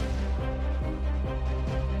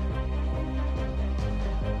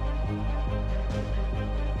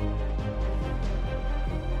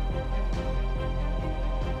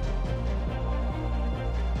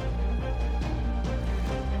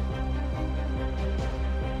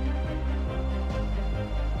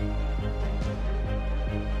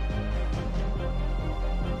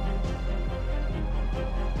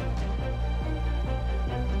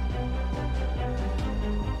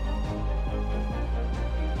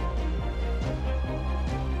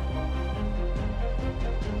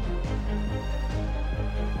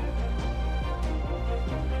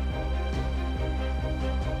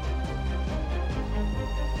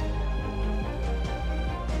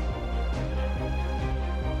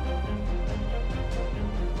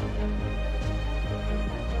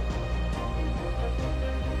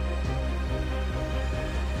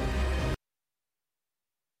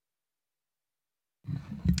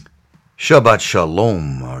Shabbat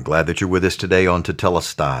Shalom. Glad that you're with us today on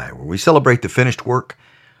Tetelestai, where we celebrate the finished work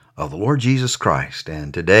of the Lord Jesus Christ.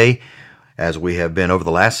 And today, as we have been over the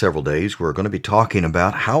last several days, we're going to be talking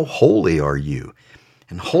about how holy are you?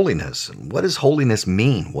 And holiness. What does holiness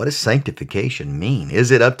mean? What does sanctification mean? Is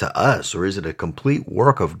it up to us, or is it a complete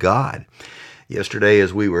work of God? Yesterday,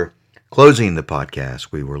 as we were closing the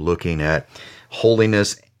podcast, we were looking at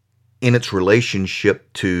holiness in its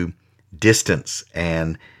relationship to distance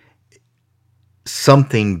and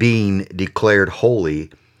something being declared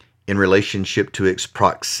holy in relationship to its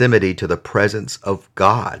proximity to the presence of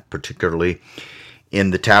God, particularly in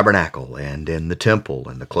the tabernacle and in the temple.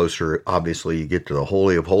 And the closer, obviously, you get to the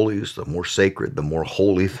Holy of Holies, the more sacred, the more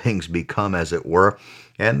holy things become, as it were.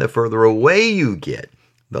 And the further away you get,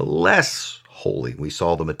 the less holy. We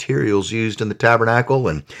saw the materials used in the tabernacle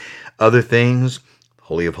and other things.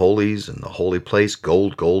 Holy of Holies and the holy place,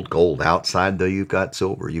 gold, gold, gold. Outside, though, you've got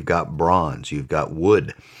silver, you've got bronze, you've got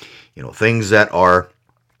wood. Things that are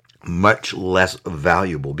much less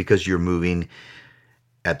valuable because you're moving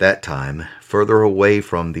at that time further away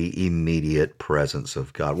from the immediate presence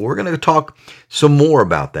of God. Well, we're going to talk some more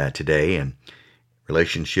about that today in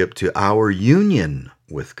relationship to our union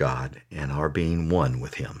with God and our being one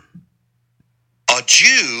with Him. A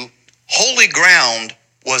Jew, holy ground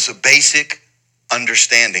was a basic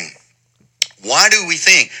understanding. Why do we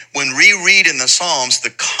think when we read in the Psalms the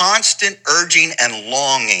constant urging and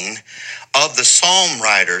longing of the psalm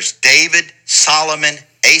writers, David, Solomon,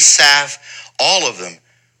 Asaph, all of them,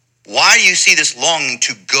 why do you see this longing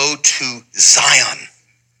to go to Zion,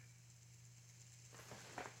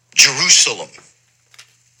 Jerusalem?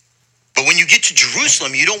 But when you get to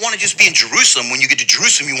Jerusalem, you don't want to just be in Jerusalem. When you get to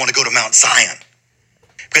Jerusalem, you want to go to Mount Zion.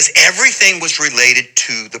 Because everything was related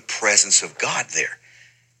to the presence of God there.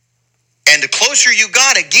 And the closer you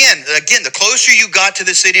got, again, the closer you got to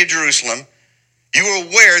the city of Jerusalem, you were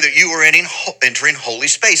aware that you were entering holy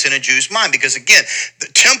space in a Jew's mind. Because again, the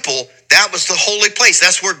temple, that was the holy place.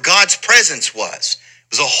 That's where God's presence was.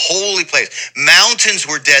 It was a holy place. Mountains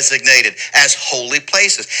were designated as holy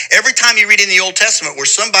places. Every time you read in the Old Testament where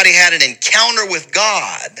somebody had an encounter with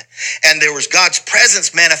God and there was God's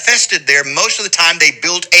presence manifested there, most of the time they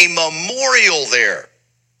built a memorial there.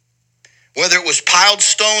 Whether it was piled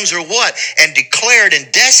stones or what, and declared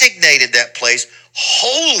and designated that place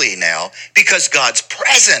holy now because God's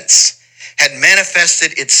presence had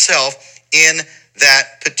manifested itself in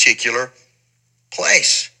that particular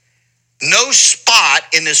place. No spot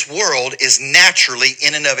in this world is naturally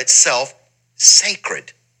in and of itself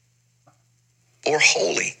sacred or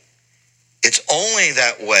holy. It's only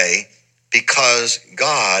that way because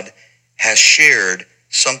God has shared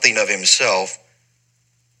something of Himself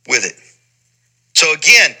with it. So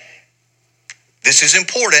again, this is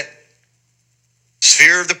important.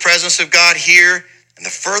 Sphere of the presence of God here, and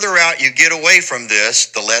the further out you get away from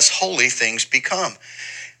this, the less holy things become.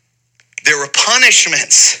 There were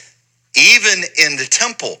punishments even in the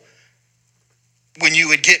temple. When you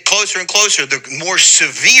would get closer and closer, the more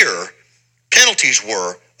severe penalties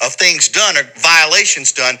were of things done or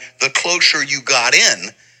violations done, the closer you got in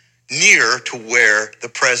near to where the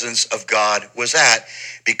presence of God was at,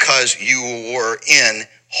 because you were in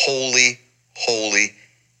holy, holy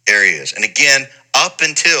areas. And again, up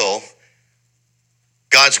until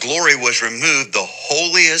God's glory was removed, the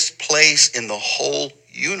holiest place in the whole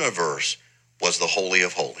universe was the Holy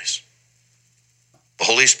of Holies. The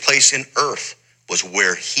holiest place in earth was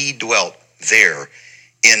where He dwelt, there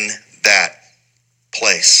in that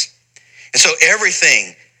place. And so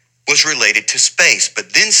everything was related to space.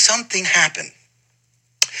 But then something happened.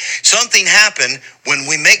 Something happened when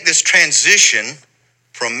we make this transition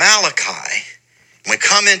from Malachi. We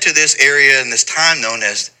come into this area in this time known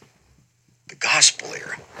as the gospel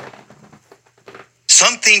era.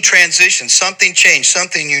 Something transitioned, something changed,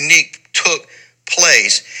 something unique took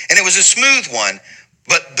place. And it was a smooth one.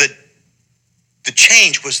 But the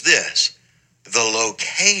change was this: the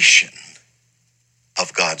location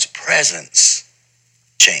of God's presence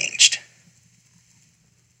changed.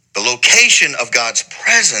 The location of God's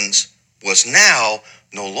presence was now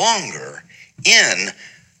no longer in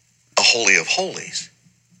a Holy of Holies.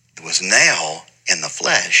 It was now in the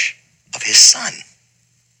flesh of His Son.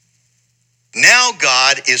 Now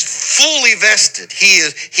God is fully vested.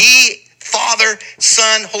 He, Father,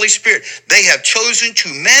 Son, Holy Spirit, they have chosen to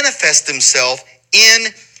manifest themselves in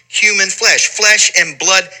human flesh and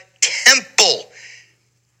blood temple.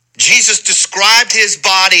 Jesus described His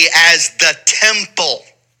body as the temple.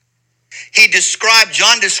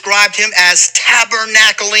 John described Him as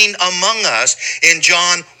tabernacling among us in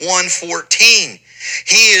John 1:14.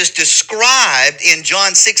 He is described in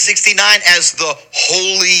John 6:69 as the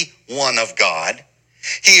Holy One of God.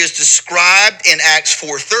 He is described in Acts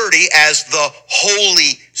 4:30 as the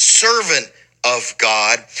Holy Servant of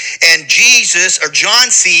God. And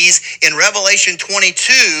John sees in Revelation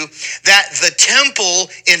 22 that the temple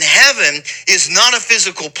in heaven is not a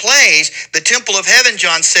physical place. The temple of heaven,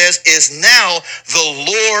 John says, is now the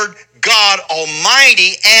Lord God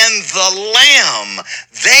Almighty and the Lamb.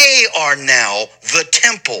 They are now the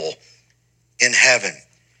temple in heaven.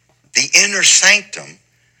 The inner sanctum,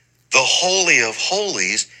 the Holy of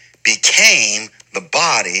Holies, became the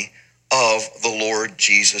body of the Lord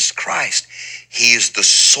Jesus Christ. He is the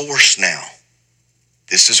source now.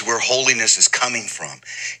 This is where holiness is coming from.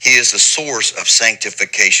 He is the source of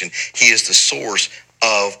sanctification. He is the source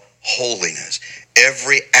of holiness.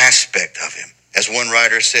 Every aspect of him. As one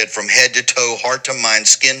writer said, from head to toe, heart to mind,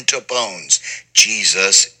 skin to bones,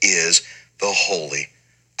 Jesus is the Holy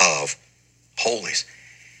of Holies.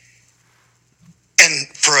 And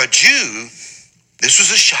for a Jew, this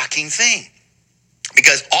was a shocking thing.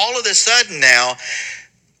 Because all of a sudden now,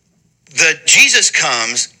 Jesus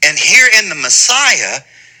comes, and here in the Messiah,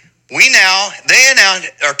 they now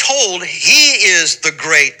are told he is the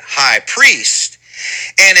great high priest.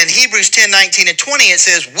 And in Hebrews 10:19 and 20, it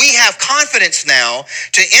says, we have confidence now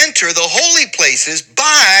to enter the holy places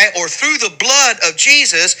by or through the blood of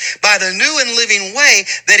Jesus, by the new and living way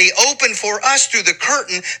that he opened for us through the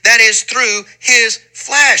curtain, that is through his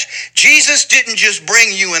flesh. Jesus didn't just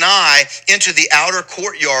bring you and I into the outer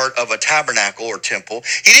courtyard of a tabernacle or temple.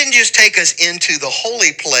 He didn't just take us into the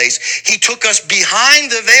holy place. He took us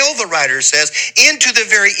behind the veil, the writer says, into the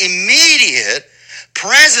very immediate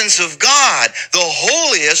presence of God, the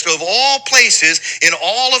holiest of all places in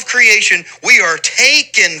all of creation. We are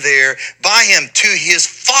taken there by him to his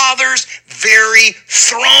Father's very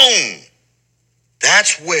throne.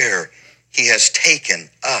 That's where he has taken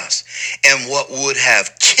us. And what would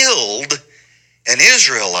have killed an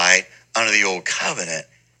Israelite under the old covenant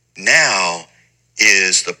now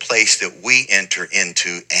is the place that we enter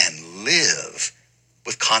into and live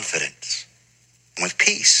with confidence and with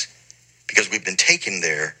peace, because we've been taken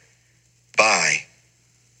there by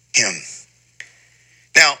him.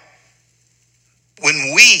 Now,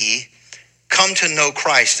 when we come to know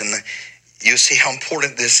Christ, and you see how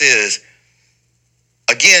important this is,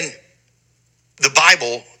 again, the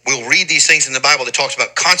Bible, we'll read these things in the Bible that talks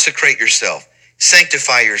about consecrate yourself,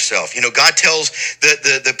 sanctify yourself. You know, God tells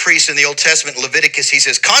the priests in the Old Testament, Leviticus, he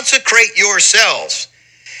says, consecrate yourselves.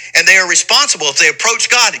 And they are responsible if they approach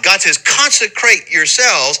God. God says, consecrate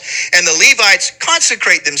yourselves. And the Levites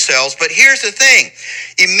consecrate themselves. But here's the thing.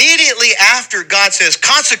 Immediately after God says,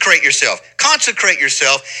 consecrate yourself,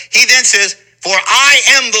 he then says, for I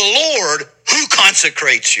am the Lord who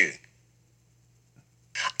consecrates you.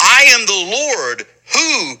 I am the Lord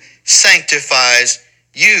who sanctifies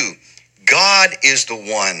you. God is the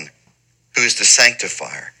one who is the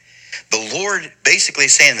sanctifier. The Lord basically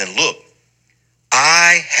is saying that, look,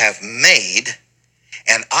 I have made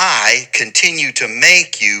and I continue to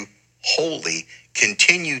make you holy.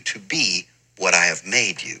 Continue to be what I have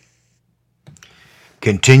made you.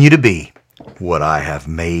 Continue to be what I have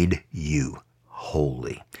made you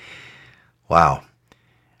holy. Wow.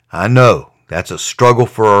 I know that's a struggle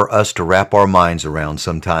for us to wrap our minds around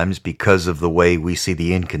sometimes because of the way we see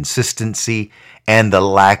the inconsistency and the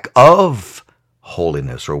lack of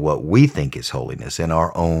holiness, or what we think is holiness, in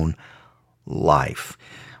our own life.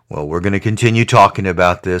 Well, we're going to continue talking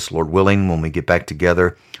about this, Lord willing, when we get back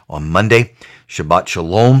together on Monday. Shabbat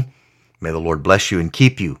Shalom. May the Lord bless you and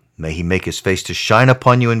keep you. May he make his face to shine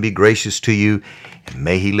upon you and be gracious to you. And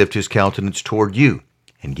may he lift his countenance toward you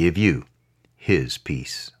and give you his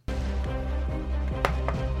peace.